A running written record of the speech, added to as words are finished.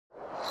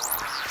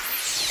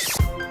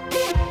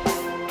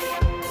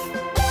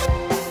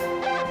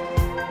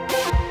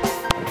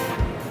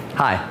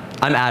Hi,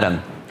 I'm Adam.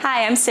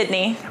 Hi, I'm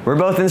Sydney. We're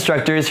both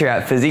instructors here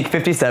at Physique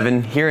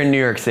 57 here in New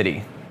York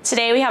City.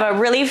 Today we have a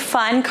really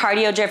fun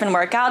cardio-driven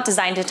workout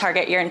designed to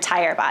target your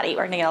entire body.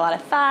 We're gonna get a lot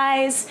of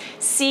thighs,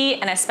 seat,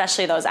 and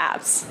especially those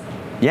abs.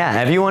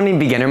 Yeah, if you want any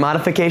beginner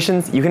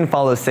modifications, you can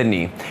follow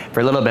Sydney.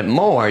 For a little bit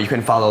more, you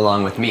can follow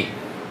along with me.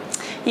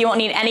 You won't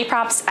need any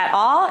props at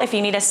all. If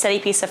you need a steady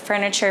piece of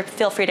furniture,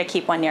 feel free to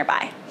keep one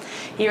nearby.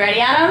 You ready,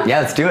 Adam? Yeah,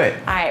 let's do it.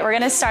 All right, we're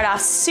gonna start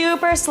off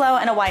super slow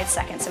in a wide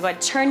second. So go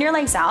ahead, turn your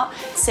legs out,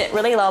 sit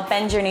really low,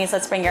 bend your knees.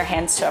 Let's bring your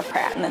hands to a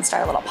prayer and then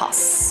start a little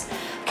pulse.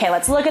 Okay,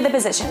 let's look at the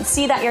position.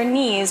 See that your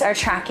knees are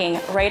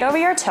tracking right over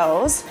your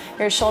toes,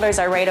 your shoulders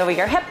are right over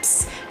your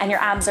hips, and your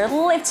abs are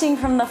lifting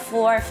from the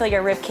floor. Feel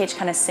your rib cage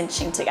kind of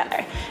cinching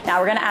together. Now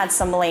we're gonna add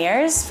some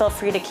layers. Feel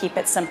free to keep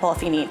it simple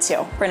if you need to.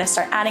 We're gonna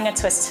start adding a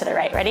twist to the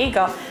right. Ready?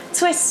 Go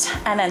twist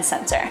and then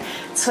center.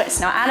 Twist.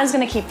 Now Adam's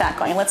gonna keep that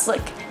going. Let's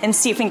look and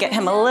see if we can get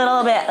him a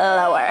little bit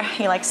lower.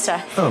 He likes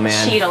to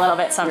cheat a little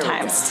bit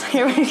sometimes.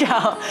 Here we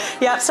go.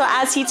 Yep, so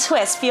as he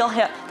twists, feel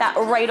that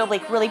right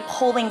oblique really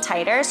pulling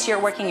tighter. So you're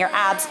working your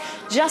abs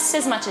just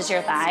as much as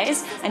your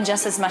thighs and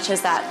just as much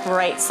as that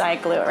right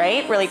side glute,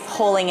 right? Really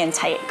pulling in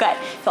tight. Good.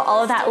 Feel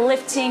all of that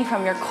lifting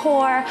from your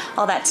core,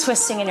 all that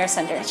twisting in your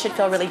center. It should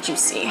feel really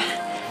juicy.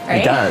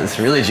 Right? It does,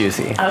 really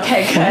juicy.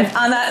 Okay, good.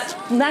 On that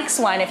next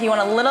one, if you want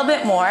a little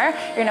bit more,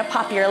 you're gonna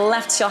pop your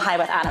left heel high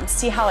with Adam.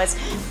 See how it's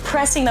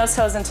pressing those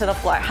toes into the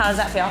floor. How does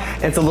that feel?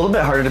 It's a little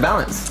bit harder to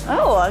balance.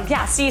 Oh,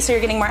 yeah, see, so you're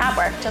getting more ab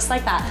work, just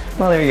like that.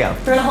 Well, there you go.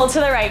 We're gonna hold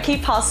to the right,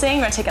 keep pulsing.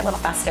 We're gonna take it a little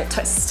faster,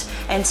 twist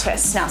and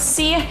twist. Now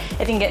see if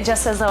you can get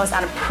just as low as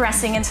Adam,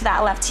 pressing into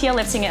that left heel,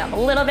 lifting it up a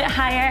little bit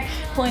higher,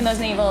 pulling those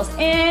navels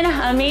in,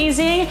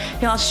 amazing.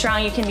 Feel how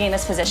strong you can be in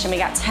this position. We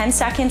got 10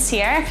 seconds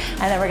here, and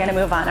then we're gonna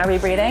move on. Are we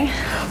breathing?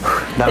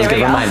 That was a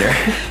good reminder.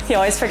 He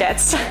always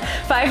forgets.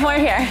 5 more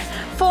here.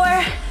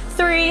 4,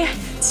 3,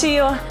 2,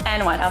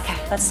 and 1. Okay,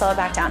 let's slow it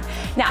back down.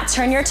 Now,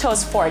 turn your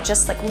toes forward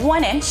just like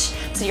 1 inch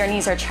so your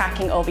knees are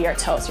tracking over your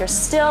toes. You're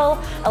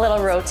still a little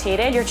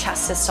rotated, your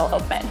chest is still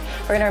open.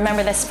 We're gonna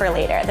remember this for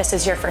later. This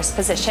is your first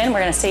position. We're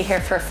gonna stay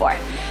here for 4,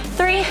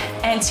 3,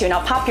 and 2.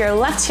 Now pop your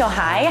left heel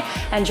high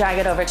and drag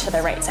it over to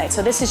the right side.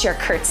 So this is your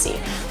curtsy.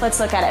 Let's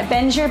look at it.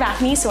 Bend your back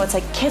knee so it's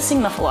like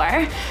kissing the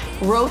floor.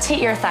 Rotate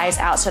your thighs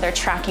out so they're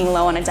tracking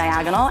low on a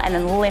diagonal, and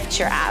then lift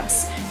your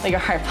abs. So your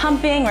heart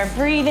pumping, we're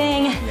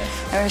breathing,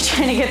 and we're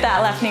trying to get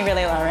that left knee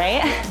really low,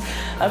 right?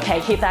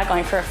 Okay, keep that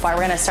going for 4.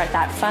 We're gonna start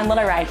that fun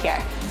little ride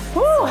here.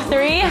 Woo,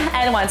 3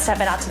 and 1, step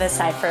it out to the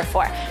side for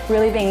 4.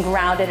 Really being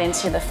grounded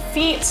into the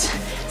feet.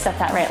 Step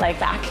that right leg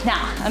back.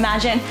 Now,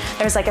 imagine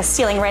there's like a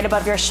ceiling right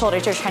above your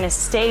shoulders. You're trying to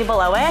stay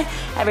below it.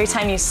 Every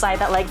time you slide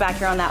that leg back,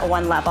 you're on that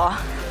 1 level.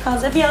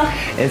 How's it feel?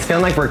 It's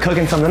feeling like we're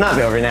cooking something up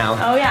over now.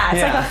 Oh yeah,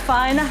 it's like a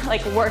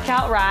fun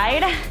workout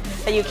ride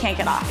that you can't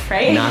get off,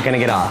 right? Not gonna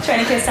get off. Trying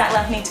to kiss that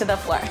left knee to the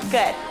floor.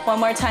 Good. 1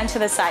 more time to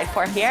the side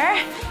for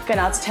here. Good,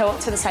 now toe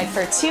to the side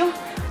for 2.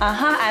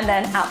 And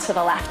then out to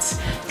the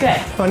left. Good.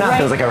 Oh, now it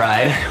feels like a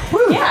ride.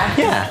 Woo. Yeah.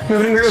 Yeah,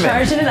 moving and grooving.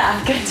 Charging it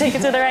up. Good, take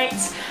it to the right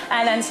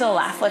and then to the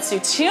left. Let's do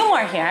 2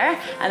 more here,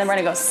 and then we're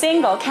gonna go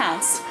single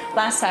counts.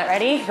 Last set,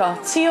 ready? Go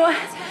 2,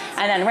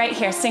 and then right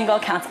here, single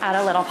counts. Add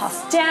a little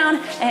pulse down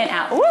and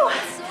out. Woo!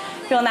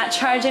 Feeling that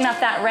charging up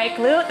that right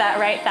glute, that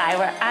right thigh.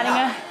 We're adding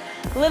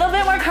a little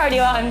bit more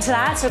cardio into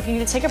that, so if you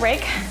need to take a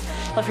break,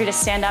 feel free to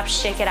stand up,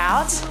 shake it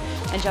out,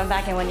 and jump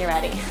back in when you're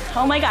ready.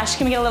 Oh my gosh,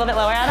 can we get a little bit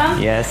lower,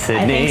 Adam? Yes,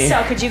 Sydney. I think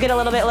so. Could you get a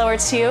little bit lower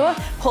too?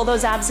 Pull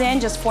those abs in,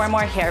 just 4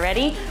 more here.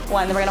 Ready?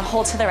 1, then we're gonna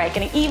hold to the right.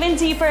 Getting even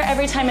deeper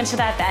every time into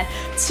that then.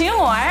 2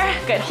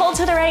 more. Good, hold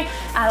to the right,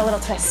 add a little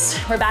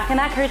twist. We're back in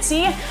that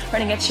curtsy. We're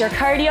gonna get to your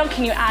cardio.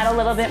 Can you add a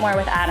little bit more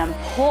with Adam?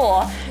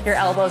 Pull your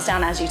elbows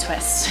down as you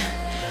twist.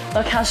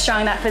 Look how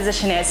strong that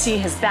position is. See,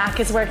 his back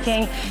is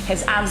working,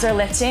 his abs are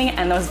lifting,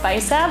 and those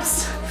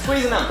biceps,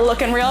 squeezing them.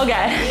 Looking real good.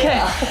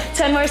 Yeah. Good.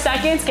 10 more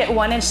seconds. Get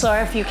 1 inch slower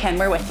if you can.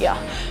 We're with you.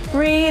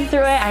 Breathe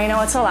through it. I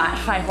know it's a lot.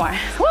 5 more.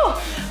 Woo.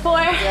 4,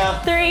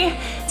 3,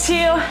 2,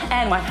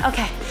 and 1.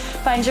 Okay.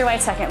 Find your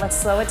right second. Let's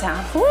slow it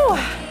down. Woo.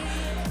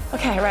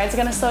 Okay, ride's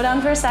gonna slow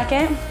down for a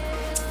second.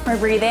 We're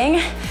breathing.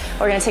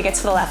 We're gonna take it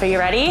to the left. Are you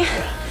ready?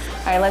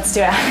 All right, let's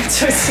do it.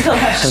 Twist to the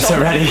left shoulder. I'm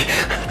so ready.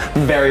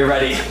 I'm very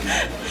ready.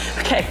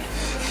 Okay,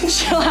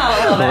 chill out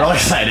a little bit. We're all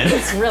excited.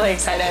 It's really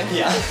excited.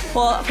 Yeah.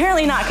 Well,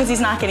 apparently not, because he's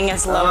not getting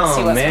as low as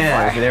he was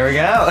before. There we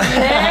go.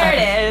 There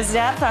it is.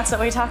 Yep, that's what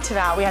we talked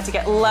about. We have to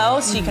get low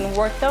so you can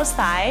work those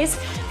thighs,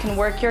 you can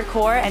work your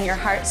core, and your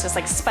heart's just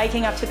like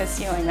spiking up to the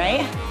ceiling,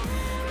 right?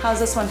 How's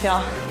this one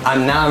feel?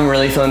 Now I'm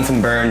really feeling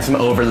some burn, some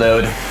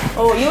overload.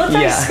 Oh, you look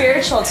very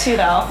spiritual too,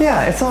 though.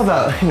 Yeah, it's all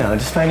about,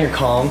 just find your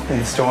calm in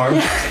the storm.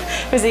 Yeah.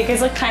 Physique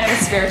is like kind of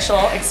a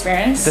spiritual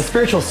experience. The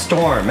spiritual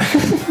storm.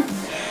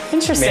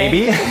 Interesting.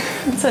 Maybe.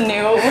 It's a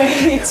new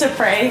way to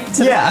pray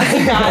to the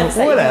gods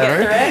that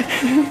whatever. you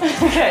can get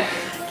through it.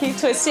 Good. Keep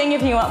twisting.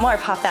 If you want more,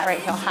 pop that right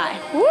heel high.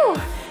 Woo.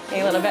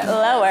 A little bit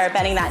lower,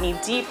 bending that knee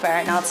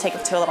deeper. Now let's take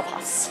it to a little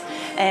pulse.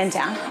 and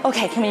down.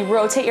 Okay, can we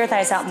rotate your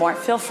thighs out more?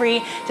 Feel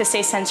free to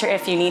stay center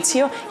if you need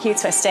to. Keep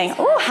twisting.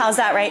 Ooh, how's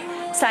that right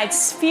side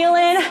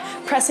feeling?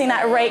 Pressing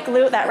that right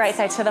glute, that right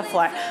thigh to the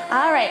floor.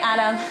 All right,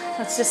 Adam,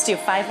 let's just do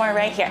 5 more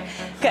right here.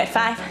 Good,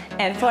 5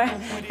 and 4.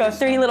 Go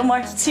 3, a little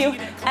more, 2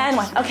 and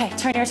 1. Okay,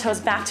 turn your toes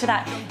back to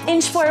that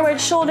inch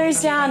forward,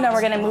 shoulders down. Now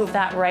we're gonna move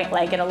that right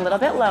leg, get a little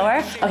bit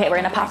lower. Okay, we're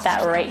gonna pop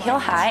that right heel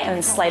high and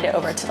then slide it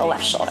over to the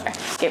left shoulder.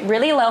 Get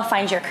really low,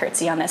 find your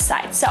curtsy on this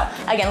side. So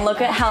again,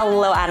 look at how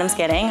low Adam's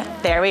getting.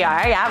 There we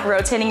are, yeah,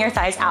 rotating your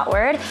thighs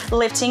outward,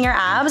 lifting your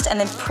abs, and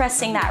then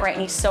pressing that right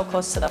knee so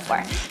close to the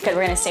floor. Good,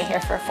 we're gonna stay here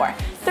for 4,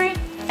 3,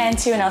 and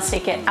 2, and I'll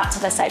take it out to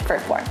the side for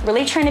 4.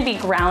 Really trying to be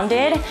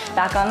grounded,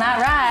 back on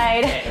that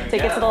ride.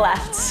 Take it to the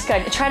left.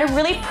 Good. Try to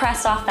really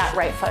press off that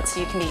right foot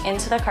so you can be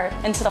into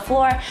the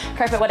floor,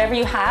 carpet, whatever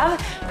you have,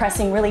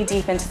 pressing really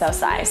deep into those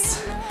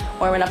thighs.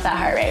 Warming up that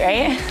heart rate,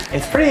 right?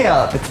 It's pretty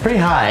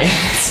high.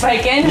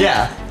 Spiking?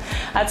 Yeah.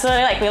 That's what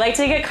I like. We like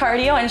to get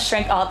cardio and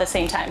strength all at the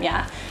same time,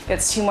 yeah. Good,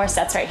 2 more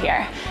sets right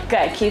here.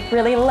 Good, keep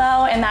really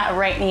low in that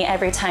right knee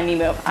every time you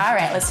move. All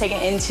right, let's take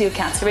it in 2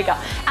 counts. Here we go.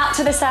 Out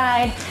to the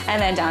side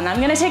and then down. Now I'm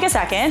gonna take a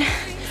second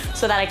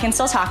so that I can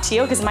still talk to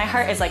you because my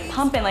heart is like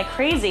pumping like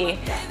crazy.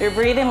 You're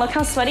breathing, look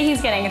how sweaty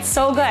he's getting. It's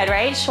so good,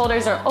 right?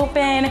 Shoulders are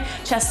open,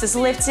 chest is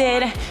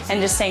lifted,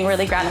 and just staying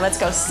really grounded. Let's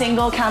go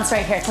single counts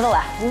right here to the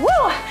left.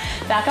 Woo!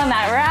 Back on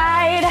that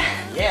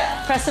ride.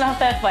 Yeah. Pressing off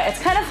that foot. It's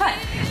kind of fun.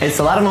 It's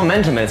a lot of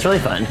momentum and it's really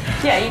fun.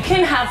 Yeah, you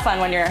can have fun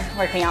when you're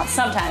working out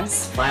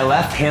sometimes. My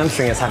left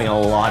hamstring is having a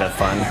lot of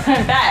fun.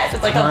 I bet.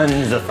 It's like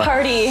Tons a of fun.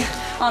 party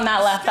on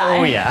that left thigh.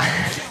 Oh yeah.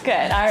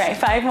 Good, all right,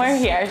 5 more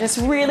here. Just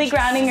really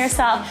grounding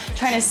yourself,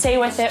 trying to stay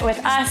with it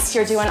with us.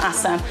 You're doing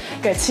awesome.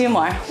 Good, 2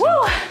 more.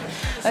 Woo!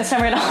 This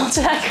time we're gonna hold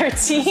to that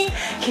curtsy.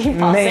 Keep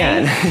pulsing.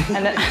 Man.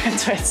 And then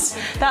twist.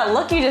 That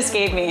look you just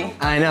gave me.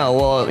 I know,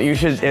 well,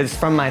 it's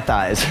from my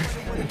thighs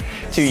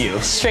to you.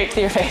 Straight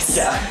to your face.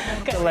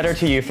 Yeah. Good. A letter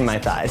to you from my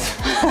thighs.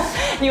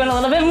 You want a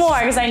little bit more,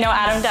 because I know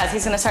Adam does.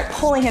 He's gonna start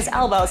pulling his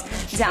elbows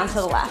down to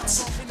the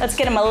left. Let's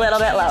get him a little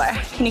bit lower.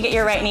 Can you get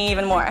your right knee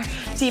even more?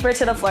 Deeper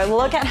to the floor.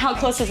 Look at how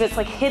close it's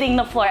like hitting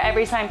the floor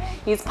every time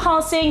he's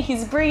pulsing,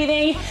 he's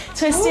breathing,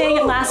 twisting.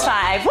 Woo. Last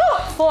 5. Woo!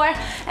 4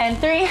 and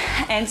 3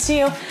 and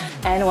 2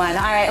 and 1.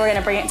 All right, we're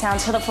gonna bring it down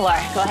to the floor.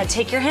 Go ahead,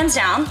 take your hands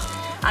down.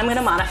 I'm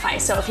gonna modify.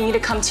 So if you need to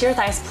come to your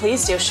thighs,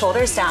 please do.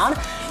 Shoulders down.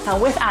 Now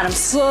with Adam,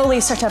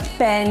 slowly start to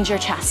bend your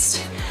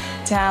chest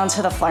down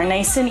to the floor.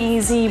 Nice and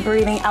easy,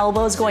 breathing,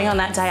 elbows going on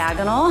that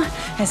diagonal.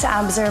 His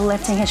abs are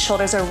lifting, his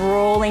shoulders are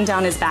rolling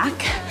down his back.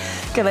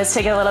 Good, let's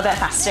take it a little bit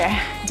faster.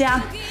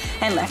 Down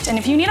and lift. And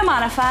if you need to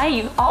modify,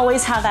 you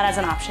always have that as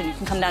an option. You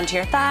can come down to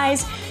your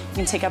thighs, you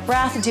can take a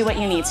breath, do what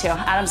you need to.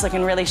 Adam's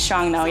looking really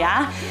strong though,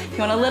 yeah? If you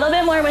want a little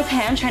bit more with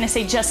him, trying to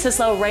stay just as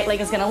low, right leg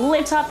is gonna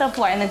lift off the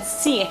floor, and then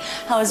see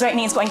how his right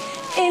knee is going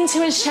into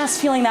his chest,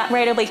 feeling that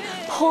right oblique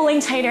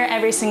pulling tighter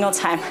every single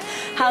time.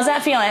 How's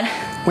that feeling?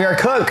 We are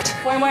cooked.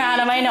 4 more,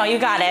 Adam, I know, you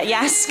got it.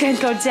 Yes,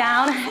 good, go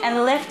down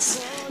and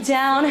lift,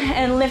 down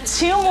and lift.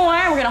 2 more,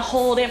 we're gonna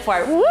hold it for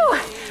it. Woo!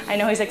 I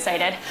know he's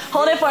excited.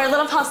 Hold it for a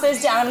little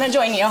pulses down, I'm gonna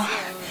join you.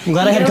 I'm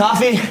glad I had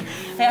coffee.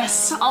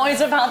 Yes,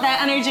 always about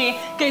that energy.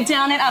 Good,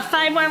 down and up.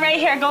 5 more right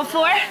here. Go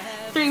 4,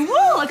 3, woo,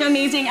 look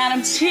amazing,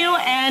 Adam. 2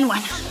 and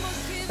 1.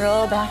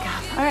 Roll back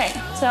up. All right,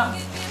 so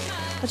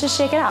let's just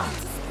shake it out.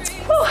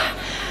 Woo.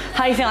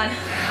 How you feeling?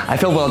 I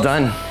feel well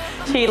done.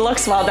 He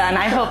looks well done.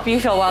 I hope you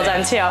feel well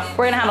done too.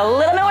 We're gonna have a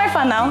little bit more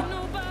fun though.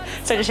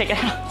 So just shake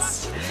it out.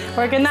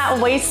 Working that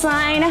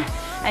waistline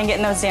and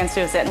getting those dance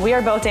moves in. We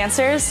are both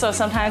dancers, so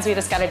sometimes we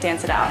just gotta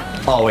dance it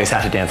out. Always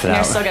have to dance it And out.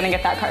 you're still gonna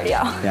get that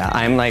cardio. Yeah,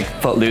 I'm like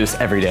footloose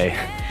every day.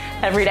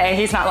 Every day,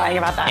 he's not lying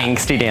about that.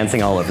 Angsty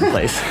dancing all over the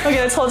place. Okay,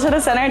 let's hold to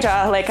the center,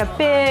 draw like a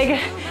big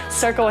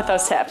circle with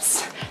those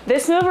hips.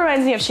 This move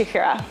reminds me of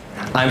Shakira.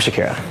 I'm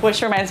Shakira.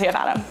 Which reminds me of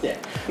Adam. Yeah.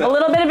 A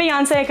little bit of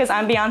Beyonce, because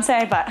I'm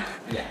Beyonce, but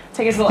yeah.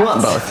 Take it to the left. We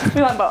want both.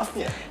 We want both.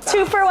 Yeah.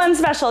 2 for 1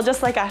 special,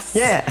 just like us.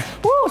 Yeah.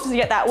 Woo, so you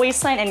get that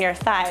waistline in your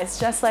thighs,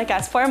 just like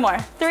us. 4 more.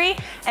 3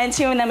 and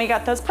 2, and then we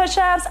got those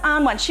push-ups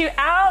on 1. Shoot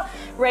out,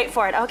 right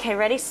forward. Okay,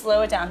 ready?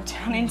 Slow it down.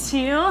 Down in 2,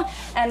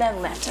 and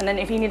then lift. And then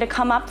if you need to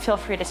come up, feel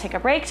free to take a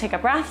break, take a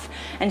breath,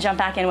 and jump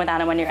back in with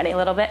Adam when you're ready. A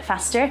little bit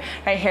faster.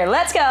 Right here,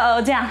 let's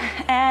go. Down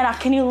and up.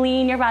 Can you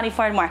lean your body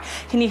forward more?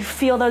 Can you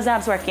feel those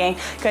abs working?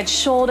 Good,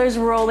 shoulders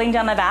rolling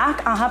down the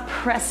back,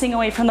 pressing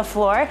away from the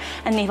floor,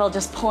 and navel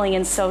just pulling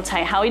in so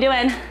tight. How we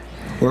doing?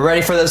 We're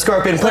ready for the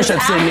scorpion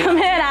push-ups.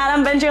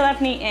 Adam, bend your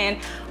left knee in.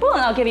 Ooh,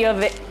 and I'll give you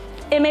a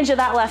image of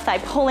that left thigh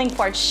pulling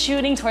forward,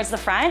 shooting towards the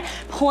front,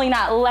 pulling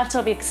that left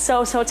oblique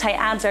so tight.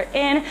 Abs are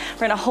in. We're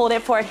gonna hold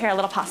it forward here, a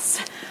little pause.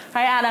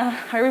 All right, Adam,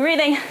 are we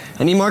breathing?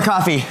 I need more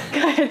coffee.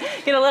 Good,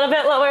 get a little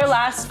bit lower.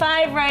 Last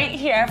 5 right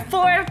here.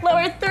 4,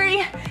 lower,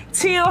 3,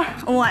 2,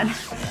 1.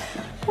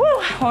 Woo,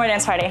 one more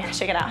dance party,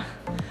 shake it out.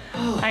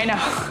 I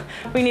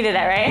know, we needed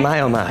it, right?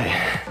 My oh my.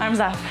 Arms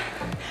up.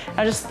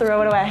 Now just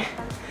throw it away.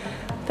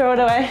 Throw it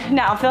away.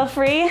 Now feel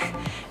free,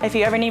 if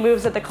you ever need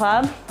moves at the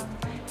club,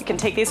 you can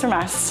take these from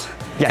us.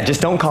 Yeah,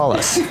 just don't call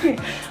us.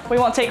 We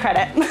won't take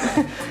credit.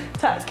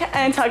 tuck,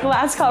 and tuck.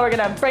 Last call, we're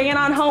gonna bring it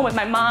on home with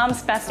my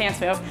mom's best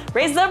dance move.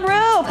 Raise the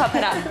roof, pump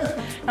it up.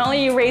 Not only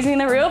are you raising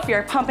the roof,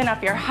 you're pumping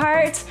up your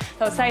heart.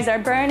 Those thighs are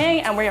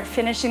burning, and we're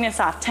finishing this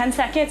off. 10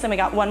 seconds, and we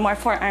got one more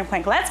forearm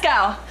plank. Let's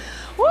go.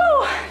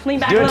 Woo! Lean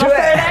back a little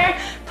further.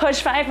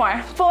 Push 5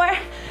 more. 4,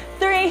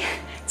 3,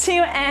 2,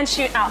 and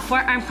shoot out.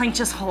 Forearm plank,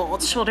 just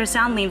hold. Shoulders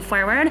down, lean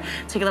forward.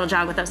 Take a little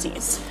jog with those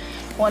knees.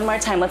 One more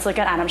time, let's look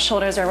at Adam.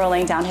 Shoulders are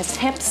rolling down. His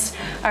hips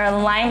are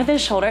aligned with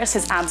his shoulders.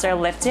 His abs are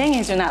lifting.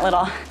 He's doing that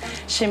little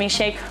shimmy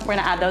shake. We're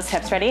gonna add those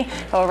hips. Ready?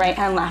 Go right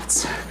and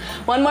left.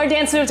 One more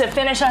dance move to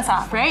finish us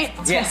off, right?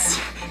 Yes.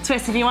 Twist.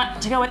 Twist. If you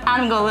want to go with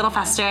Adam, go a little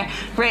faster.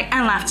 Right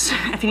and left.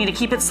 If you need to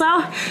keep it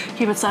slow,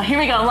 keep it slow. Here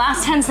we go,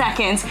 last 10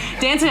 seconds.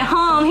 Dance it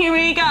home, here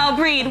we go.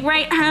 Breathe,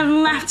 right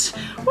and left.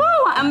 Woo,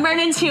 I'm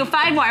burning 2,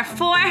 5 more.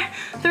 4,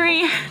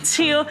 3,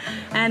 2,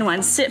 and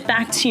 1. Sit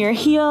back to your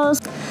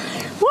heels.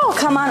 Woo,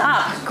 come on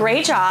up.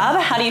 Great job.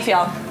 How do you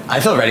feel? I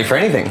feel ready for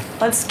anything.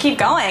 Let's keep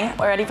going.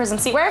 We're ready for some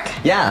seat work?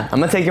 Yeah, I'm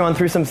gonna take you on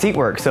through some seat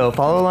work, so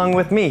follow along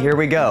with me. Here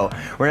we go.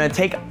 We're gonna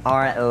take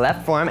our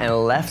left forearm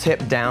and left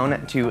hip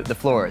down to the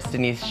floor.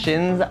 Sydney's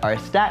shins are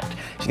stacked.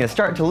 She's gonna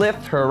start to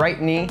lift her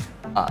right knee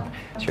up.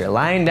 So you're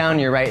lying down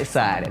your right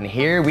side, and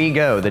here we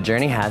go. The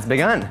journey has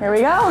begun. Here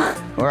we go.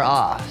 We're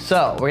off.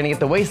 So we're gonna get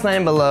the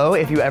waistline below.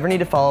 If you ever need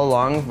to follow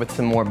along with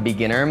some more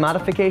beginner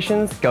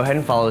modifications, go ahead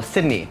and follow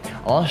Sydney.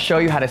 I'll show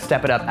you how to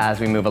step it up as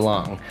we move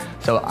along.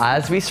 So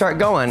as we start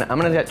going, I'm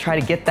gonna try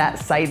to get that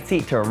side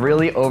seat to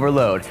really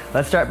overload.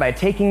 Let's start by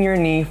taking your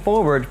knee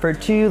forward for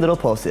 2 little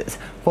pulses.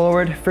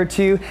 Forward for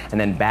 2, and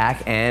then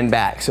back and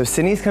back. So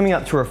Sydney's coming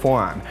up to her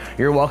forearm.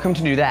 You're welcome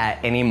to do that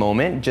at any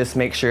moment. Just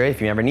make sure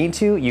if you ever need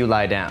to, you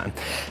lie down.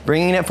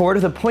 Bringing it forward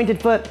with a pointed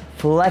foot,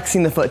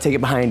 flexing the foot, take it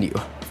behind you.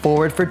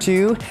 Forward for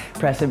 2,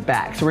 press it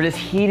back. So we're just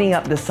heating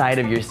up the side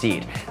of your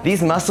seat.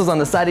 These muscles on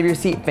the side of your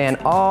seat fan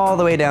all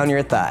the way down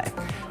your thigh.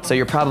 So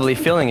you're probably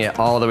feeling it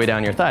all the way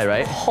down your thigh,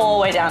 right?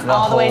 Whole way down,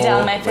 all the way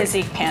down my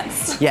Physique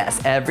pants.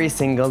 Yes, every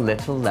single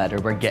little letter,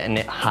 we're getting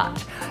it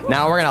hot.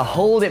 Now we're gonna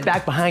hold it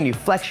back behind you,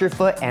 flex your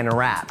foot and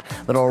wrap.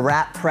 Little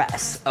wrap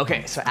press.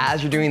 Okay, so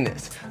as you're doing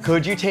this,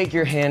 could you take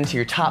your hand to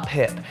your top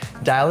hip,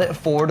 dial it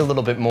forward a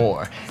little bit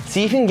more.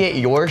 See if you can get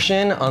your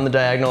shin on the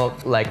diagonal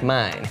like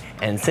mine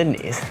and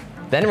Sydney's.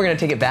 Then we're gonna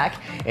take it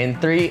back in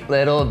 3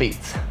 little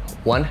beats.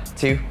 1,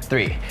 2,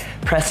 3.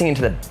 Pressing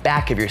into the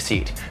back of your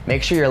seat.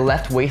 Make sure your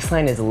left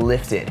waistline is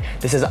lifted.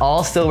 This is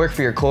all still work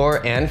for your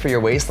core and for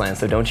your waistline,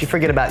 so don't you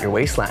forget about your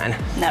waistline.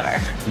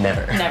 Never.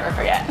 Never. Never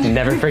forget.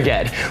 Never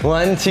forget.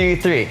 1, 2,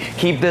 3.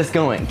 Keep this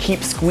going.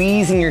 Keep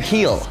squeezing your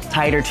heel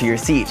tighter to your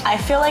seat. I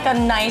feel like a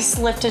nice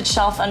lifted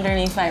shelf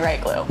underneath my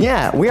right glute.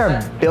 Yeah, we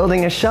are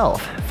building a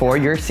shelf for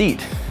your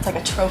seat. It's like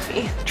a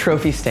trophy.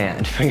 Trophy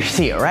stand for your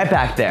seat, right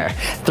back there.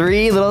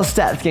 3 little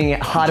steps, getting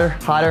it hotter,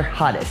 hotter,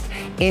 hottest.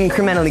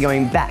 Incrementally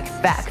going back,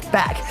 back,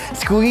 back.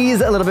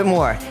 Squeeze a little bit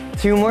more.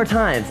 2 more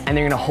times, and then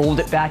you're gonna hold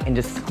it back and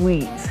just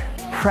squeeze,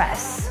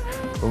 press,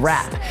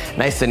 wrap.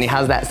 Nice, Sydney,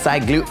 how's that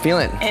side glute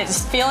feeling?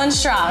 It's feeling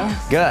strong.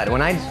 Good,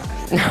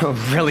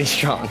 really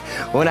strong.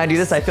 When I do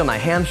this, I feel my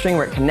hamstring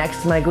where it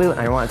connects to my glute,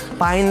 and I want to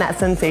find that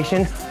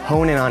sensation,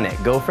 hone in on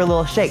it. Go for a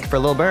little shake, for a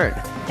little burn.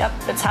 Yep,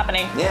 it's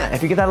happening. Yeah,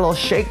 if you get that little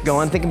shake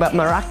going, think about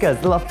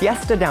maracas, little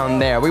fiesta down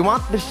there. We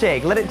want the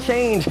shake, let it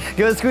change.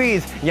 Go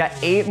squeeze. You got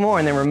 8 more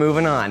and then we're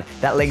moving on.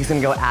 That leg's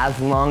gonna go as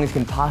long as you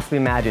can possibly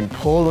imagine.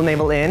 Pull the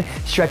navel in,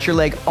 stretch your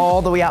leg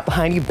all the way out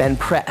behind you, bend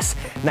press.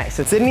 Nice,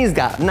 so Sydney's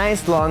got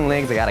nice long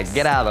legs. I gotta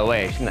get out of the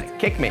way. She's gonna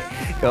kick me.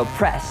 Go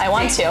press. I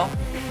want to.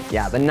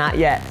 Yeah, but not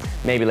yet.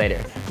 Maybe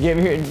later. Give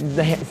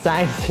the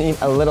side seat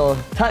a little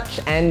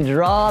touch and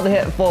draw the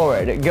hip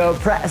forward. Go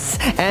press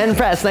and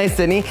press. Nice,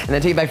 Sydney. And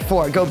then take it back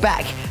 4. Go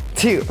back.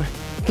 2,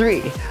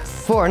 3,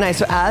 4. Nice.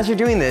 So as you're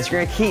doing this,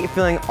 you're gonna keep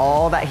feeling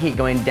all that heat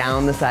going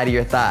down the side of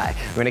your thigh.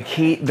 We're gonna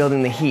keep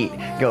building the heat.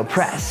 Go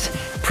press,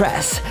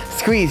 press,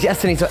 squeeze.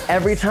 Yes, Sydney. So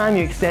every time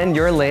you extend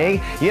your leg,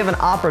 you have an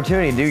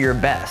opportunity to do your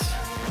best.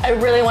 I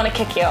really want to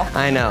kick you.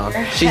 I know.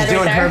 She's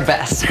doing her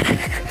best.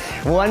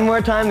 1 more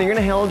time, then you're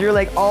gonna hold your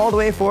leg all the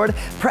way forward.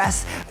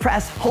 Press,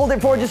 press, hold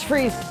it forward, just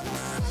freeze.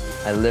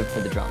 I live for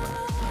the drama.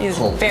 He's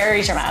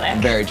very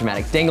dramatic. Very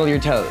dramatic. Dangle your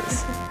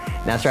toes.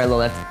 Now start a little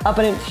lift, up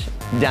an inch,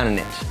 down an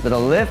inch. Little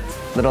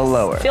lift, little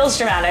lower. Feels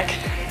dramatic.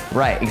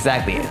 Right,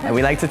 exactly. And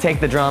we like to take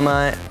the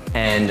drama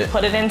and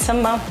put it in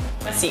some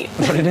seat.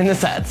 Put it in the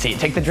side seat.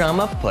 Take the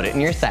drama, put it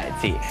in your side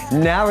seat.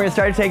 Now we're gonna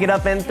start to take it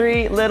up in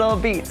 3 little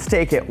beats.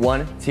 Take it,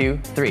 1, 2,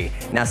 3.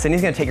 Now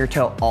Sydney's gonna take her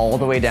toe all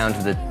the way down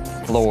to the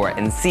floor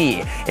and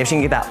see if she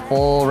can get that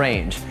full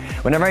range.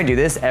 Whenever I do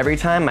this, every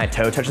time my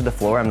toe touches the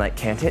floor, I'm like,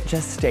 can't it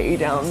just stay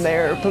down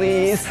there,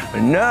 please?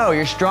 But no,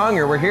 you're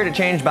stronger. We're here to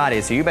change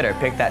bodies, so you better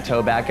pick that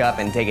toe back up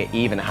and take it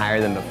even higher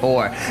than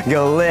before.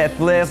 Go lift,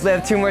 lift,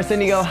 lift. 2 more,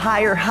 Sydney. Go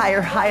higher,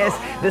 higher, highest.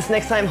 This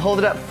next time, hold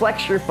it up,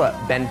 flex your foot,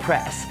 bend,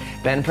 press.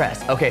 Bend,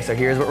 press. Okay, so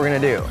here's what we're gonna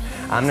do.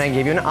 I'm gonna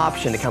give you an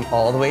option to come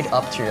all the way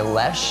up to your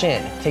left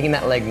shin, taking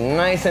that leg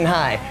nice and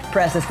high.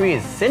 Press and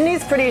squeeze.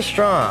 Sydney's pretty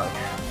strong.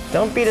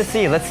 Don't be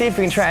deceived. Let's see if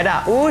we can try it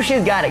out. Ooh,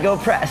 she's got it. Go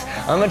press.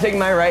 I'm gonna take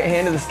my right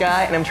hand to the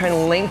sky and I'm trying to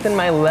lengthen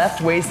my left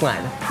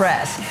waistline.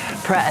 Press,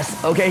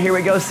 press. Okay, here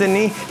we go,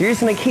 Sydney. You're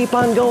just gonna keep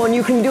on going.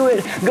 You can do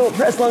it. Go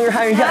press longer,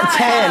 higher. You got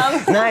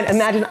 10, 9.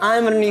 Imagine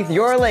I'm underneath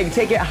your leg.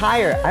 Take it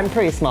higher. I'm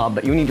pretty small,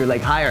 but you need your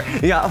leg higher.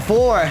 You got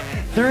 4,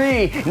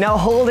 3. Now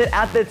hold it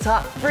at the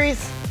top.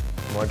 Freeze.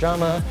 More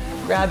drama.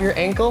 Grab your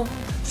ankle.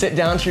 Sit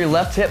down to your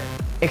left hip.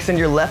 Extend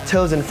your left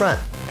toes in front.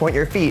 Point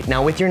your feet.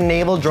 Now with your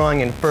navel drawing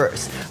in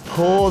first,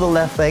 pull the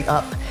left leg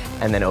up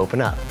and then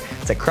open up.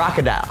 It's a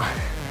crocodile.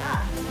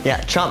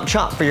 Yeah, chomp,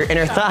 chomp for your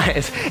inner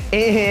thighs.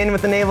 In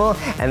with the navel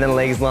and then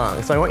legs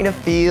long. So I want you to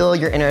feel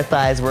your inner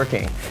thighs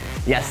working.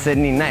 Yes,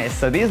 Sydney, nice.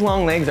 So these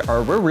long legs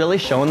we're really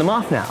showing them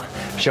off now.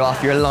 Show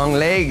off your long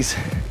legs.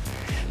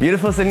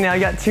 Beautiful, Sydney. Now you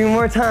got 2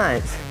 more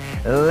times.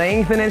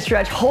 Lengthen and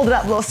stretch. Hold it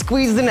up, little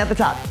squeeze in at the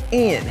top.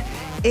 In.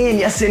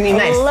 Yes, Sydney,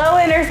 nice. Hello,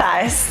 inner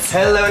thighs.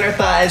 Hello, inner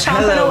thighs. Chomp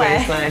Hello, it away.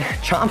 waistline.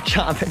 Chomp,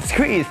 chomp, and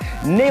squeeze.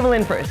 Navel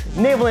in first.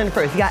 Navel in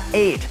first. You got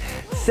 8,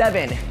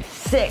 7,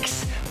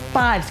 6,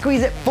 5.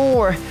 Squeeze it.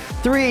 4,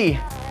 3,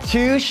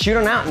 2. Shoot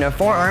on out. Now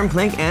forearm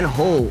plank and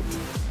hold.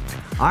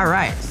 All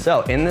right.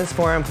 So in this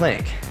forearm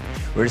plank,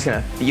 we're just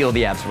gonna feel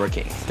the abs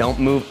working.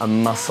 Don't move a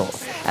muscle.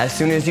 As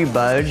soon as you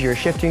budge, you're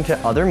shifting to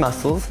other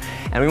muscles,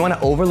 and we want to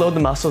overload the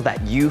muscles that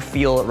you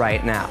feel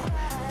right now.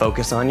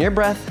 Focus on your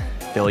breath.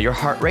 Feel your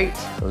heart rate,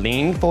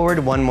 lean forward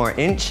 1 more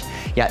inch.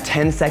 You got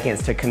 10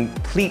 seconds to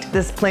complete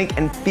this plank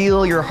and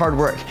feel your hard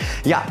work.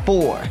 You got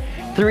 4,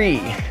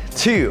 3,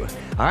 2.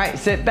 All right,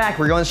 sit back.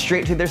 We're going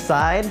straight to their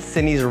side.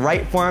 Sydney's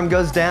right forearm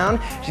goes down.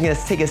 She's gonna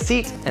take a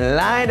seat and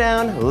lie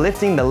down,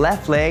 lifting the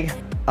left leg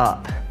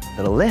up.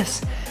 Little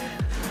lift.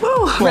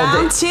 Woo,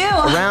 round 2.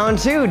 Round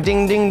 2,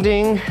 ding, ding,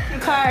 ding.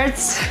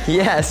 Cards.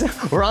 Yes,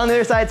 we're on the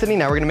other side, Sydney.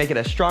 Now we're gonna make it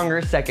a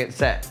stronger second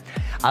set.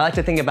 I like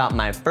to think about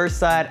my first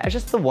side as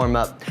just the warm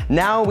up.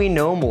 Now we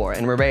know more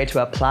and we're ready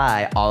to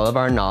apply all of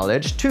our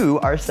knowledge to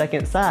our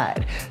second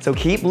side. So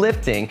keep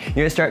lifting. You're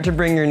gonna start to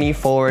bring your knee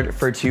forward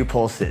for 2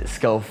 pulses.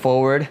 Go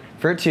forward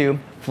for 2,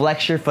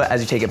 flex your foot as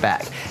you take it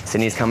back.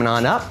 Sydney's coming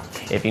on up.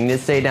 If you need to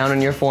stay down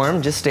on your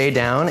form, just stay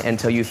down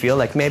until you feel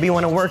like maybe you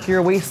wanna work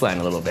your waistline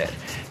a little bit.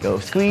 Go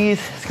squeeze,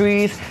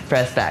 squeeze,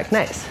 press back,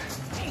 nice.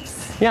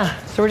 Yeah,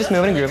 so we're just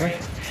moving and grooving.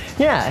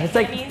 Yeah, it's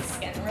like,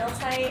 real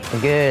tight.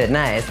 good,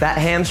 nice. That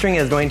hamstring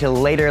is going to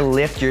later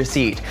lift your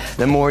seat.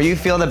 The more you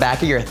feel the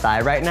back of your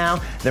thigh right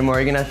now, the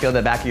more you're gonna feel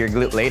the back of your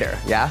glute later,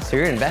 yeah? So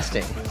you're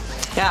investing.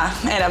 Yeah,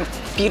 and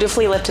a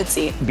beautifully lifted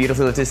seat.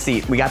 Beautifully lifted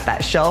seat. We got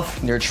that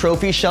shelf, your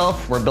trophy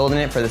shelf. We're building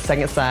it for the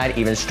second side,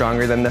 even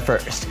stronger than the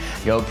first.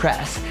 Go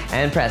press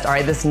and press. All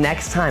right, this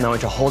next time, I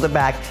want you to hold it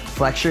back,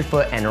 flex your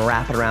foot, and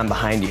wrap it around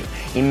behind you.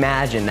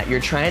 Imagine that you're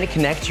trying to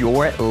connect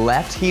your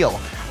left heel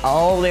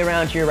all the way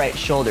around to your right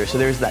shoulder. So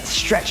there's that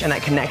stretch and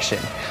that connection.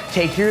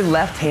 Take your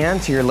left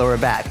hand to your lower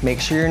back. Make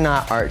sure you're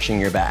not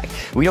arching your back.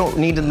 We don't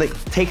need to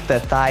take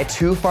the thigh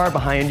too far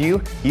behind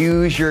you.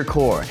 Use your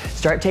core.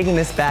 Start taking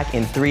this back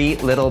in 3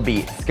 little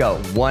beats. Go,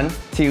 1,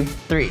 2,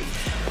 3.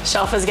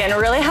 Shelf is getting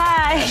really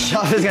high.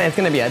 It's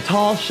gonna be a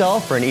tall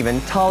shelf for an even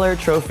taller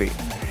trophy.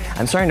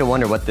 I'm starting to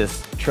wonder what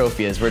this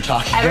trophy is we're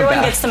talking about.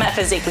 Everyone gets them at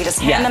Physique. We just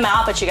hand them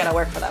out, but you gotta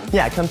work for them.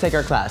 Yeah, come take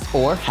our class.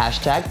 Or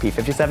hashtag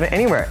P57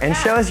 anywhere and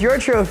show us your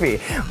trophy.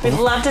 We'd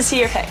love to see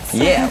your pics.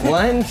 Yeah,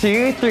 1,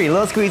 2, 3.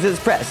 Little squeezes,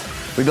 press.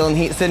 We building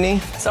heat, Sydney?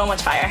 So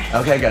much fire.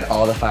 Okay, good.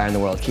 All the fire in the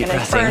world. Keep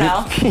pressing.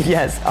 Inferno.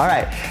 Yes, all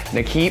right.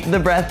 Now keep the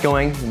breath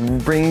going.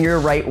 Bring your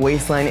right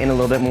waistline in a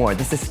little bit more.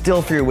 This is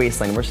still for your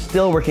waistline. We're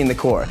still working the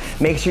core.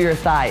 Make sure your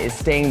thigh is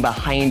staying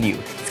behind you.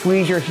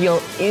 Squeeze your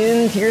heel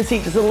into your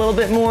seat just a little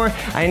bit more.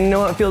 I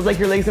know it feels like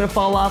your leg's gonna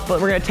fall off,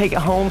 but we're gonna take it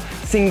home.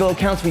 Single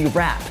counts. We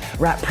wrap,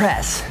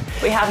 press.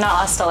 We have not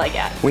lost a leg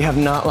yet. We have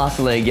not lost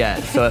a leg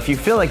yet. So if you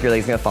feel like your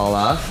leg's gonna fall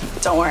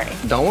off, don't worry.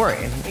 Don't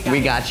worry.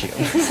 We got you.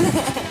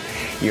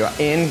 You're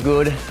in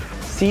good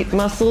seat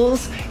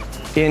muscles,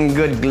 in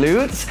good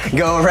glutes,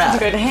 go wrap.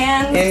 Good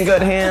hands. In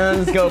good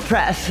hands, go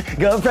press,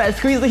 go press.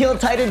 Squeeze the heel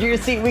tighter to your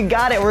seat, we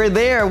got it, we're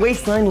there.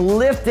 Waistline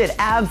lifted,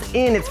 abs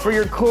in, it's for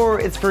your core,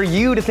 it's for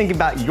you to think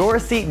about your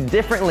seat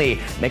differently.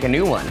 Make a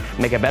new one,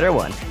 make a better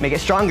one, make it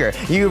stronger.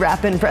 You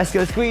wrap in, press,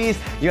 go squeeze.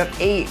 You have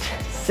 8,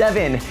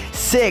 7,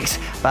 6,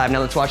 5. Now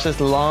let's watch this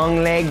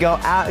long leg go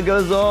out, it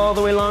goes all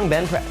the way long,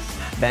 bend,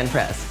 press, bend,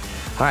 press.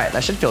 All right,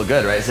 that should feel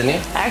good, right, Sydney?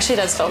 It actually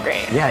does feel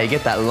great. Yeah, you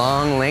get that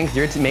long length.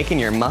 You're making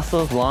your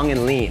muscles long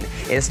and lean.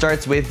 It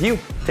starts with you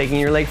taking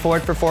your leg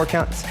forward for 4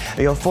 counts.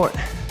 You go 4,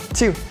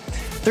 2,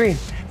 3.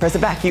 Press it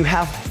back. You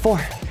have 4,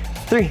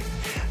 3,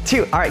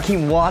 2. All right,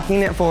 keep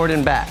walking it forward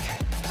and back.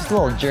 Just a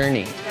little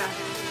journey. Yeah.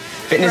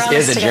 Fitness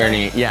is a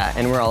journey, yeah,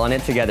 and we're all on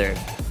it together.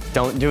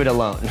 Don't do it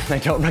alone. I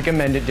don't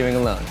recommend it doing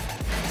alone.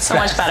 So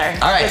much better.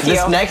 All right, with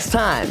this you. next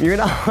time, you're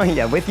gonna,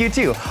 yeah, with you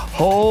too.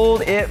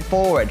 Hold it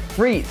forward,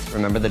 freeze.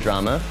 Remember the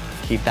drama?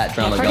 Keep that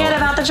drama going. Forget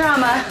about the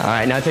drama. All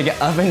right, now take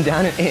it up and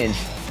down an inch.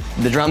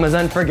 The drama's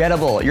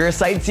unforgettable. Your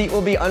side seat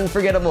will be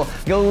unforgettable.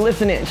 Go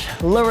lift an inch,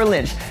 lower an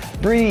inch,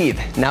 Breathe.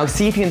 Now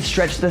see if you can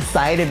stretch the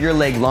side of your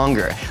leg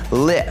longer.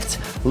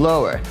 Lift,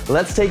 lower.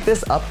 Let's take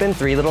this up in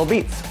 3 little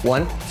beats.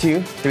 1,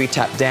 2, 3,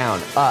 tap down.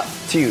 Up,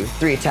 2,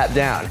 3, tap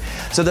down.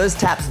 So those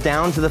taps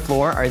down to the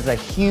floor are a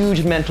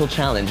huge mental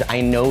challenge.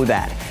 I know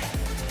that.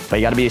 But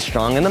you gotta be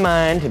strong in the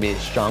mind, to be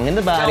strong in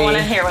the body. I don't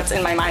wanna hear what's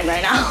in my mind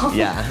right now.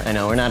 Yeah, I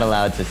know, we're not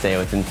allowed to say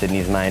what's in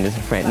Sydney's mind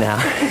right now.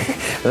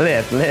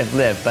 Lift, lift,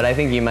 lift, but I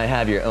think you might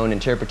have your own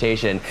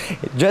interpretation.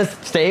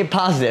 Just stay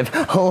positive,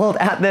 hold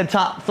at the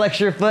top, flex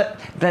your foot,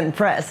 then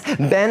press.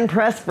 Then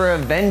press for a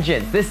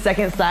vengeance. This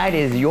second side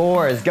is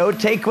yours. Go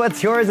take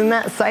what's yours in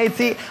that side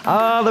seat,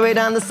 all the way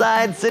down the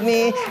side,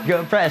 Sydney,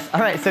 go press. All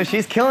right, so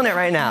she's killing it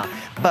right now.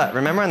 But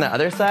remember on the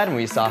other side when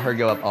we saw her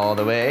go up all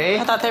the way?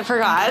 I thought they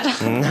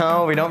forgot.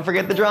 No, we don't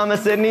forget the drama,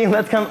 Sydney.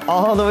 Let's come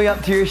all the way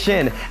up to your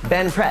shin.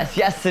 Bend, press.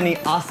 Yes, Sydney,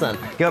 awesome.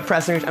 Go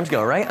press, I'm just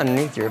going right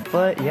underneath your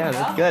foot. Yeah,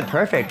 that's good,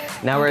 perfect.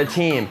 Now we're a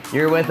team.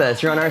 You're with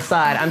us, you're on our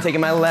side. I'm taking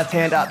my left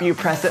hand up, you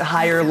press it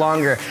higher,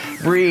 longer.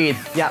 Breathe.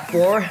 Yeah,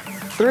 4,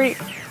 3,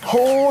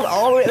 hold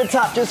all the way to the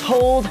top, just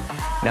hold.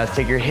 Now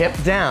take your hip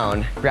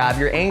down, grab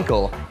your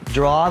ankle,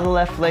 draw the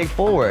left leg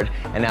forward,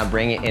 and now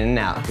bring it in and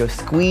out. Go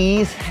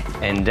squeeze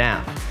and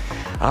down.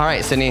 All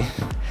right, Sydney.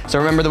 So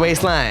remember the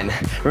waistline,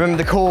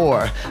 remember the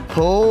core,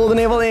 pull the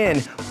navel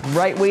in,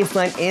 right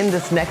waistline in.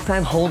 This next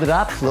time, hold it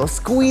up, a little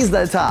squeeze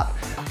at the top.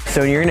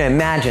 So you're gonna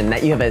imagine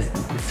that you have a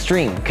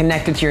string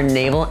connected to your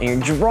navel and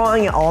you're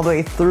drawing it all the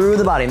way through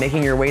the body,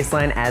 making your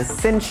waistline as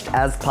cinched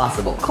as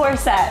possible.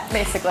 Corset,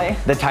 basically.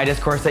 The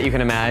tightest corset you can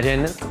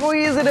imagine.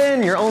 Squeeze it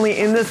in. You're only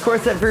in this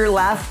corset for your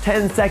last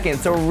 10 seconds,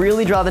 so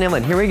really draw the navel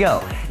in. Here we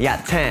go. You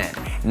got 10,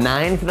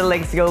 9 for the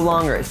legs to go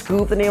longer.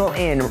 Scoop the navel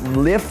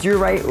in, lift your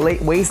right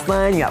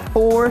waistline. You got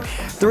 4,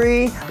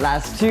 3,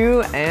 last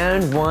 2,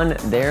 and 1.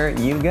 There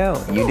you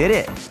go. You did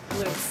it.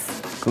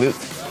 Glutes.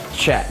 Glutes.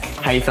 Check.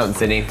 How you feeling,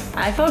 Sydney?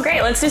 I feel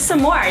great. Let's do some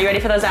more. Are you ready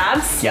for those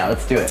abs? Yeah,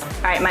 let's do it.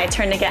 All right, my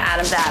turn to get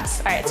Adam's abs.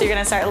 All right, so you're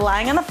gonna start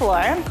lying on the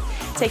floor.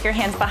 Take your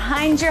hands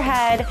behind your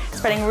head,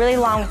 spreading really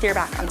long with your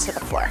back onto the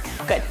floor.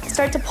 Good.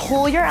 Start to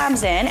pull your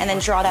abs in and then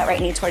draw that right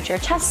knee towards your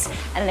chest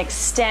and then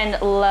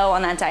extend low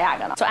on that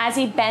diagonal. So as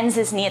he bends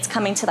his knee, it's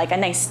coming to like a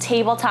nice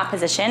tabletop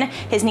position.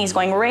 His knee's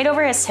going right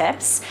over his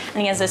hips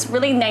and he has this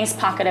really nice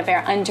pocket of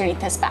air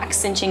underneath his back,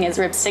 cinching his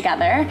ribs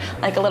together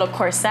like a little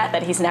corset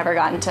that he's never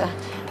gotten to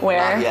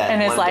wear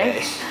in his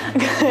life.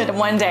 Good.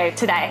 One day.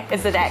 Today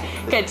is the day.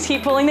 Good.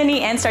 Keep pulling the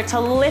knee in. Start to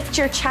lift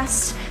your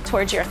chest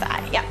towards your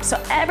thigh. Yep.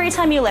 So every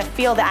time you lift,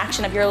 feel the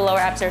action of your lower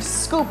abs are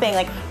scooping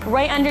like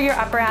right under your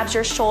upper abs.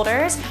 Your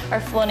shoulders are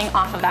floating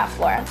off of that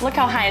floor. Look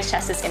how high his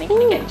chest is getting.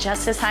 Can you get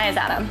just as high as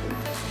Adam?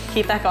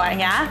 Keep that going,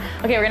 yeah?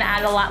 Okay, we're gonna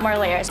add a lot more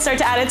layers. Start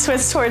to add a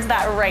twist towards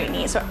that right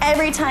knee. So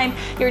every time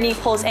your knee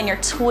pulls in, you're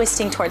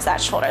twisting towards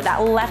that shoulder.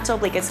 That left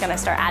oblique is gonna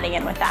start adding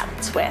in with that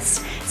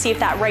twist. See if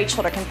that right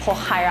shoulder can pull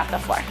higher up the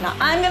floor. Now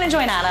I'm gonna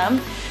join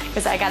Adam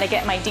because I gotta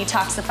get my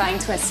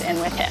detoxifying twist in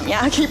with him.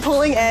 Yeah, keep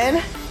pulling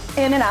in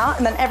and out,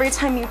 and then every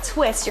time you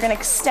twist, you're gonna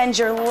extend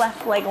your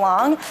left leg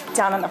long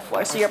down on the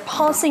floor. So you're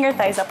pulsing your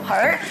thighs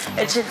apart.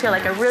 It should feel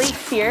like a really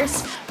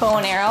fierce bow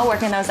and arrow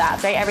working those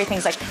abs, right?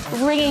 Everything's like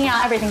wringing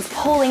out, everything's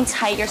pulling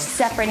tight, you're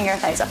separating your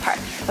thighs apart.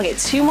 Okay,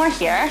 2 more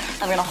here.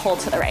 I'm gonna hold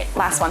to the right.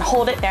 Last one,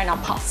 hold it there, now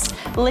pulse.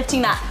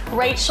 Lifting that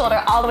right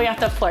shoulder all the way off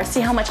the floor. See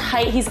how much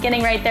height he's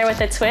getting right there with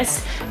the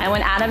twist? And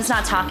when Adam's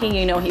not talking,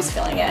 you know he's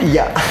feeling it.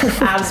 Yeah.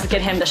 Abs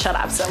get him to shut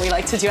up, so we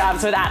like to do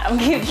abs with Adam.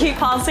 Keep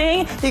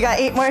pulsing. You got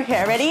 8 more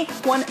here, ready?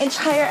 1 inch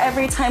higher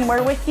every time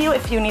we're with you.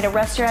 If you need to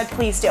rest your head,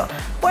 please do.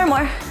 4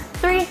 more,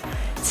 3,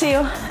 2,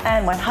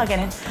 and 1. Hug it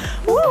in.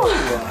 Woo!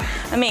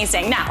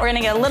 Amazing. Now we're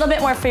gonna get a little bit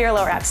more for your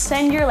lower abs.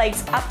 Send your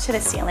legs up to the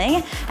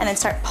ceiling and then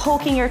start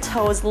poking your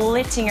toes,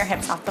 lifting your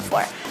hips off the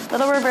floor.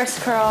 Little reverse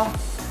curl,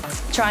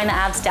 drawing the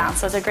abs down.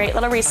 So it's a great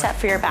little reset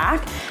for your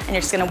back and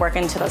you're just gonna work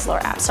into those lower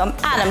abs. So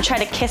Adam, try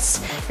to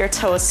kiss your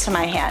toes to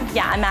my hand.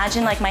 Yeah,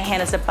 imagine like my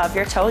hand is above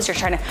your toes. You're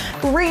trying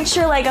to reach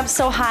your leg up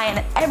so high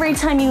and every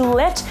time you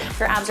lift,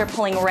 your abs are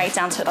pulling right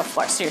down to the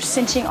floor. So you're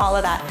cinching all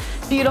of that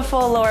beautiful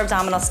lower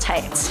abdominals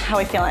tight. How are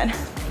we feeling?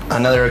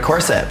 Another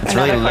corset. It's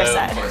Another really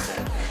corset. low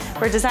corset.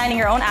 We're designing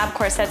your own ab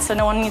corsets so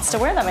no one needs to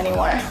wear them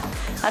anymore.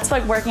 That's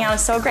why working out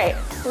is so great.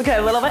 Look at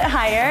a little bit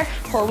higher,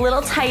 pull a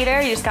little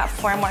tighter. You just got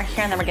 4 more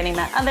here and then we're getting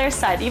that other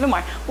side even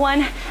more.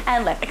 1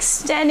 and lift,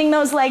 extending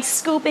those legs,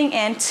 scooping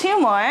in. 2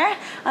 more,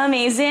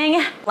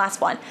 amazing.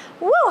 Last one,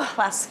 woo,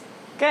 last,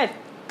 good.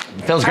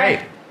 Feels great.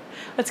 Right.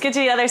 Let's get to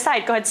the other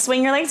side. Go ahead,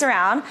 swing your legs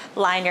around,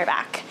 lie on your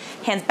back.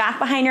 Hands back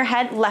behind your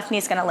head, left knee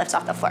is gonna lift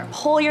off the floor.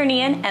 Pull your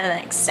knee in and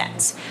then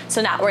extend.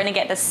 So now we're gonna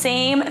get the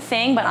same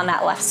thing, but on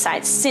that left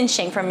side,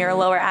 cinching from your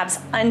lower abs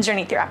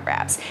underneath your upper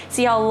abs.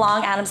 See how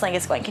long Adam's leg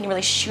is going? Can you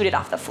really shoot it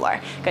off the floor?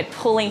 Good,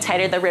 pulling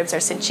tighter, the ribs are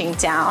cinching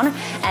down.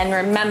 And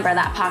remember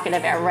that pocket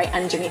of air right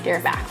underneath your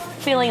back.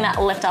 Feeling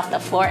that lift off the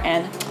floor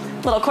and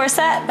Little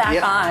corset,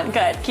 back on.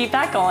 Good. Keep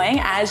that going.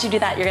 As you do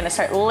that, you're gonna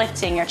start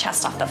lifting your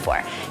chest off the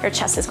floor. Your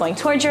chest is going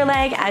towards your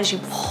leg as you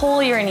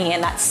pull your knee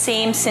in, that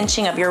same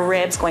cinching of your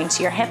ribs going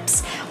to your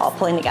hips, all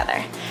pulling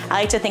together. I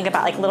like to think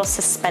about like little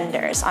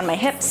suspenders on my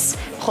hips,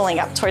 pulling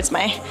up towards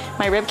my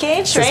rib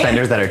cage, right?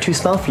 Suspenders that are too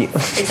small for you.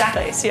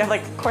 Exactly. So you have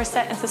like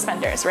corset and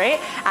suspenders, right?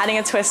 Adding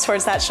a twist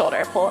towards that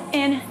shoulder. Pull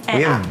in and out.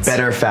 We have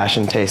better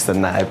fashion taste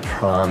than that, I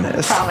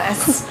promise.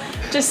 Promise.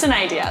 Just an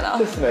idea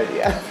though. Just an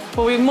idea.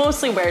 Well, we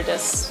mostly wear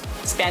just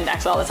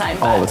spandex all the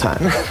time. All the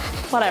time.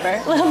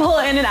 Whatever. Pull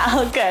in and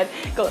out. Good.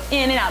 Go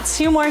in and out.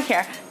 2 more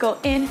here. Go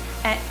in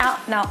and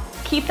out. Now,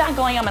 keep that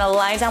going. I'm gonna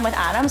lie down with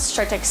Adam.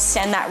 Start to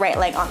extend that right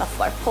leg on the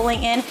floor.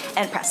 Pulling in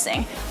and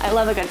pressing. I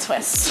love a good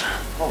twist.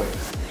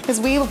 Always. Because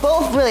we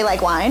both really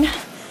like wine.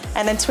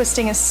 And then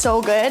twisting is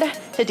so good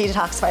to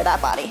detoxify that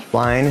body.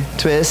 Wine,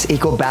 twist,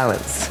 equal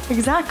balance.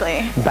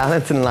 Exactly.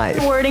 Balance in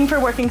life. Wording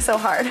for working so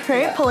hard,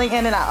 right? Yeah. Pulling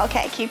in and out.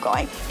 Okay, keep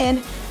going.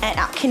 In and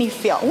out. Can you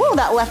feel, whoa,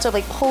 that left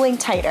leg pulling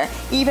tighter.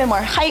 Even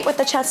more height with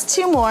the chest.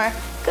 2 more.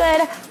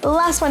 Good.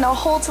 Last one. Now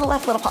hold to the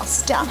left, little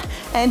pulse. Down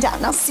and down.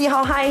 Now see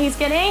how high he's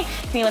getting?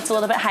 Can you lift a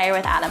little bit higher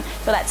with Adam?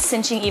 Feel that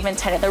cinching even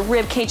tighter. The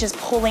rib cage is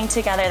pulling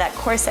together. That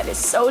corset is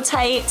so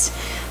tight.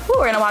 Ooh,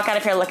 we're gonna walk out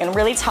of here looking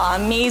really tall.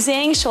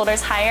 Amazing.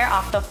 Shoulders higher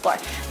off the floor.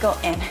 Go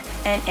in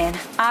and in.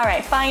 All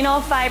right, final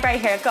 5 right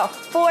here. Go.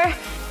 4,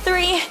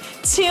 3,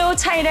 2,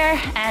 tighter,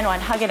 and 1.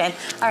 Hug it in.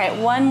 All right,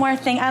 one more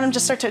thing. Adam,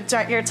 just start to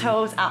dart your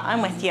toes out.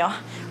 I'm with you.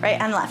 Right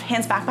and left.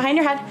 Hands back behind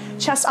your head,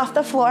 chest off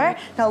the floor.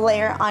 Now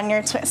layer on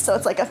your twist. So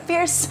it's like a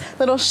fierce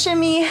little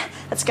shimmy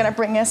that's gonna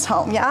bring us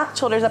home, yeah?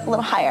 Shoulders up a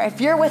little higher.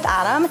 If you're with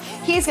Adam,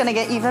 he's gonna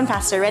get even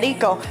faster. Ready?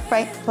 Go.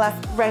 Right,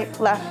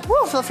 left.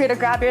 Woo, feel free to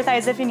grab your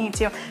thighs if you need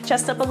to.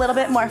 Chest up a little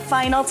bit more.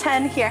 Final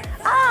 10 here.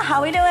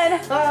 How we doing?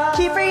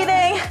 Keep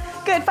breathing.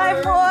 Good,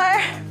 5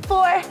 more.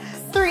 4,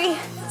 3,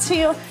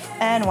 2,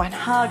 and 1.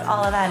 Hug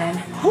all of that in.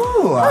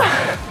 Whew.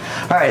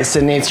 All right,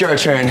 Sydney, it's your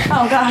turn.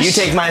 Oh gosh. You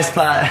take my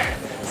spot.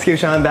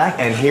 Scooch on back,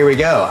 and here we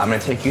go. I'm gonna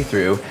take you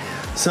through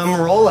some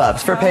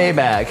roll-ups for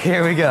payback.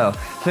 Here we go.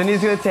 Sydney's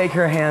gonna take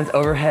her hands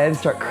overhead,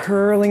 start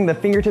curling the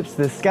fingertips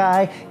to the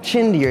sky,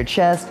 chin to your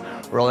chest,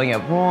 rolling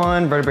up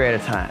 1 vertebrae at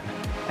a time.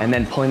 And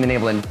then pulling the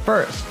navel in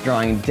first,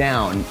 drawing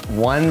down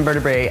 1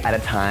 vertebrae at a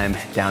time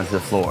down to the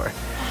floor.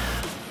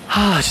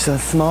 Just a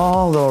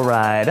small little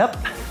ride up,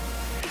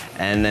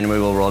 and then we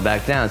will roll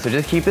back down. So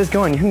just keep this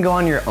going. You can go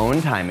on your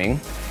own timing.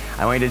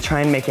 I want you to try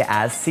and make it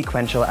as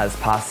sequential as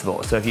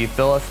possible. So if you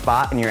feel a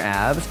spot in your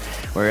abs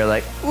where you're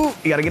like, ooh,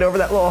 you gotta get over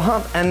that little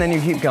hump, and then you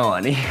keep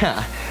going.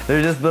 Yeah,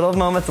 there's just little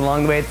moments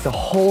along the way. It's the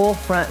whole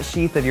front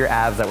sheath of your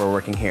abs that we're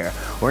working here.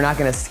 We're not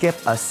gonna skip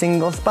a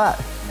single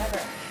spot. Never.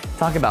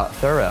 Talk about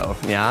thorough,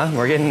 yeah?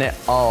 We're getting it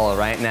all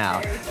right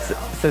now.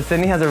 So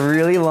Sydney has a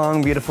really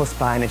long, beautiful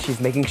spine, and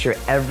she's making sure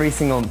every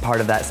single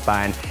part of that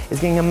spine is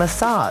getting a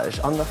massage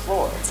on the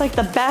floor. It's like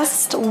the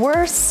best,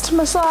 worst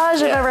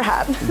massage I've ever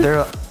had.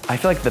 I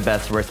feel like the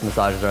best, worst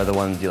massages are the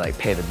ones you like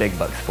pay the big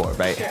bucks for,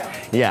 right? True.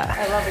 Yeah.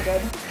 I love a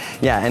good.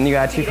 Yeah, and you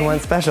got 2 for 1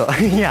 special.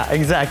 Yeah,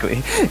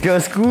 exactly. Go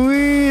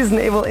squeeze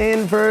navel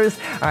in first.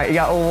 All right, you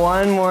got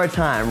 1 more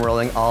time,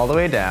 rolling all the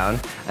way down.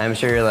 I'm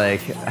sure you're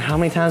like, how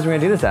many times are we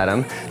gonna do this,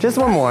 Adam? Just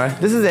 1 more.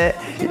 This is it.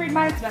 You can read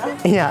mine now.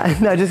 Yeah,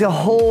 no, just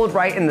hold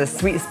right in the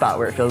sweet spot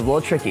where it feels a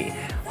little tricky.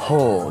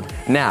 Hold.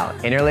 Now,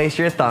 interlace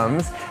your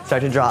thumbs.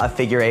 Start to draw a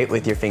figure 8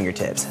 with your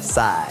fingertips,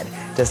 side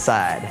to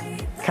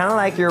side. Kind of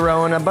like you're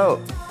rowing a boat.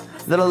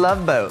 Little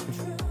love boat.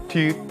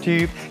 Toop,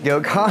 toop.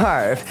 Go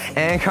carve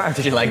and carve.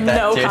 Did you like that?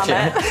 No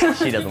comment.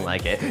 She doesn't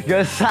like it.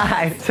 Go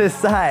side to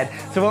side.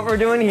 So what we're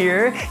doing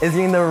here is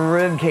getting the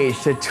rib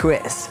cage to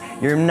twist.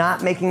 You're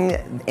not making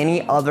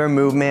any other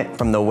movement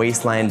from the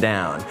waistline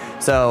down.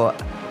 So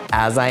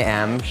as I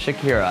am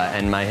Shakira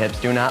and my hips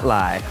do not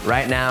lie.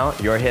 Right now,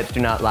 your hips do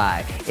not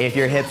lie. If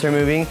your hips are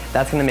moving,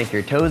 that's gonna make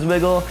your toes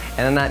wiggle, and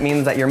then that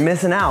means that you're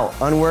missing out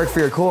on work for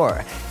your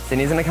core.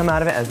 Sydney's gonna come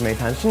out of it as many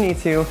times as you need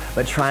to,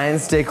 but try and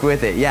stick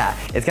with it. Yeah,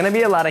 it's gonna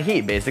be a lot of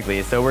heat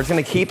basically, so we're just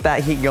gonna keep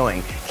that heat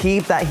going.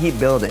 Keep that heat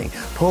building.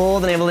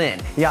 Pull the navel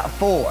in. You got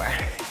 4,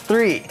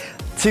 3,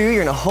 2,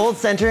 you're gonna hold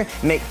center,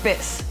 make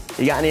fists.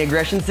 You got any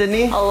aggression,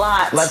 Sydney? A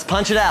lot. Let's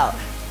punch it out.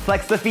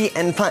 Flex the feet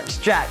and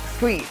punch, jack,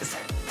 squeeze,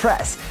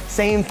 press.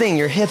 Same thing,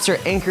 your hips are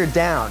anchored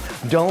down.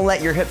 Don't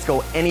let your hips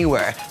go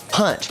anywhere.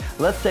 Punch.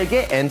 Let's take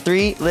it in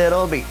 3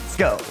 little beats.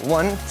 Go.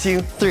 1,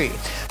 2, 3.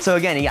 So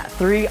again, you got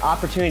 3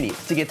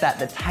 opportunities to get that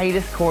the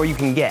tightest core you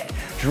can get.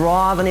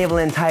 Draw the navel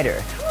in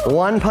tighter.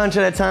 1 punch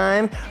at a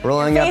time,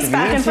 rolling up. Face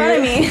back in front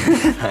of me.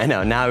 I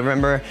know, now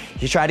remember,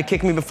 you tried to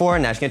kick me before,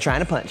 now she's gonna try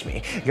to punch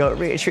me. Go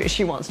reach, reach,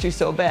 she wants to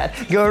so bad.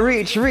 Go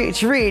reach,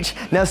 reach, reach.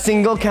 Now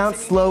single count,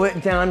 slow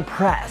it down,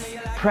 press.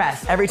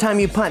 Press. Every time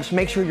you punch,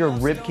 make sure your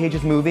rib cage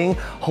is moving.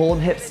 Hold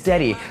hips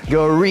steady.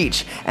 Go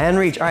reach and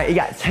reach. All right, you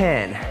got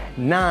 10,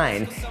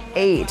 9,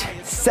 8,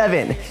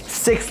 7,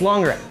 6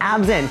 longer.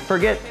 Abs in.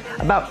 Forget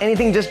about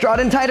anything. Just draw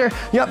it in tighter.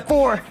 You got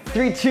 4,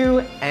 3, 2,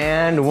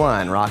 and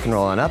 1. Rock and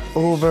roll on up,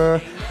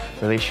 over,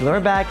 Release your lower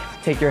back,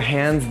 take your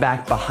hands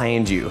back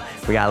behind you.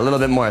 We got a little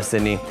bit more,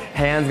 Sydney.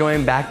 Hands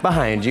going back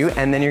behind you,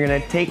 and then you're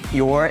gonna take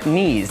your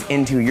knees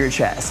into your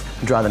chest.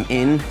 Draw them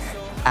in,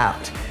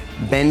 out.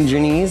 Bend your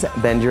knees,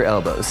 bend your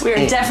elbows.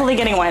 We're definitely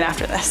getting wine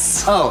after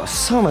this. Oh,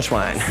 so much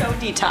wine. So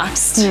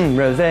detoxed.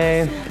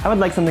 Rosé. I would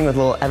like something with a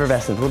little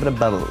effervescence, a little bit of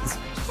bubbles.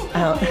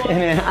 Out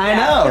and in. I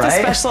know, it's right?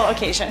 a special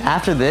occasion.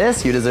 After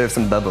this, you deserve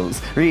some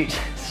bubbles. Reach,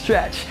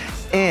 stretch,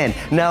 in.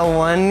 Now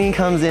one knee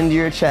comes into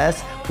your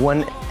chest,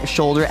 one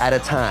shoulder at a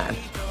time.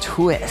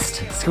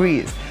 Twist,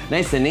 squeeze.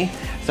 Nice, Sydney.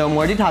 So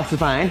more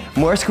detoxifying,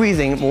 more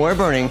squeezing, more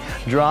burning.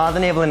 Draw the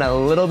navel in a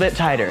little bit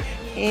tighter.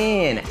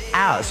 In,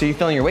 out. So you're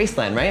feeling your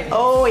waistline, right?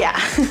 Oh yeah.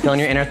 Feeling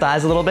your inner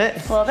thighs a little bit?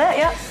 A little bit,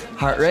 yep.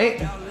 Heart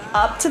rate?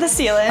 Up to the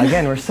ceiling.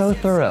 Again, we're so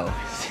thorough.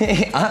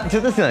 Up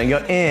to the ceiling,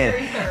 go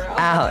in,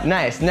 out,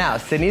 nice. Now,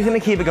 Sydney's gonna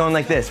keep it going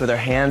like this with her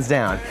hands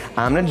down.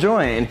 I'm gonna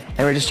join, and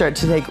we're just start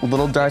to take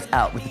little darts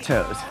out with the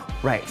toes.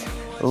 Right,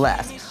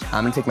 left.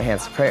 I'm gonna take my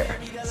hands to prayer.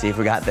 See if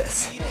we got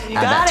this. You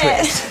got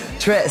it.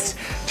 Twist,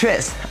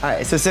 twist. All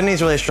right, so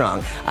Sydney's really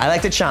strong. I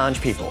like to challenge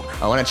people.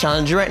 I wanna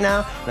challenge you right now,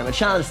 and I'm gonna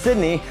challenge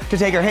Sydney to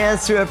take her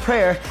hands to a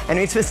prayer, and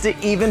we twist it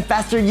even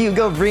faster. You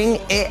go, bring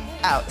it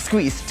out.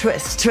 Squeeze,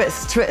 twist,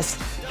 twist,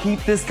 twist.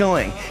 Keep this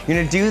going. You're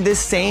gonna do this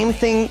same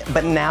thing,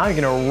 but now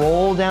you're gonna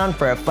roll down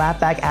for a flat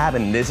back ab,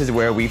 and this is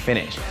where we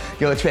finish.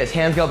 Go twist,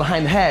 hands go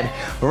behind the head.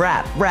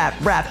 Wrap, wrap,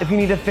 wrap. If you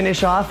need to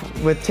finish off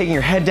with taking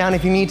your head down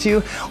if you need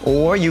to,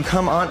 or you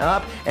come on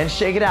up and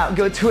shake it out.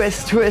 Go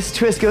twist, twist,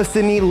 twist. Go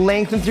Sydney,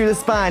 lengthen through the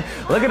spine.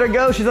 Look at her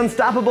go, she's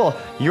unstoppable.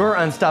 You're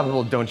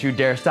unstoppable, don't you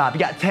dare stop. You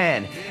got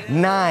 10,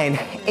 9,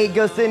 8,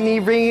 go Sydney,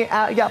 bring it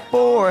out. You got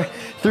 4,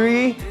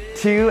 3,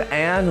 2,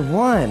 and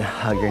 1.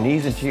 Hug your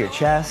knees into your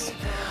chest.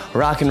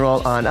 Rock and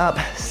roll on up.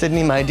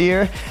 Sydney, my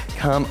dear,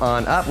 come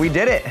on up. We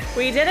did it.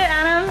 We did it,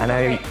 Adam.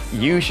 And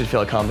you should feel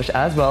accomplished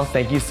as well.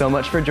 Thank you so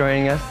much for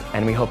joining us,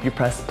 and we hope you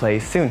press play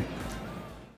soon.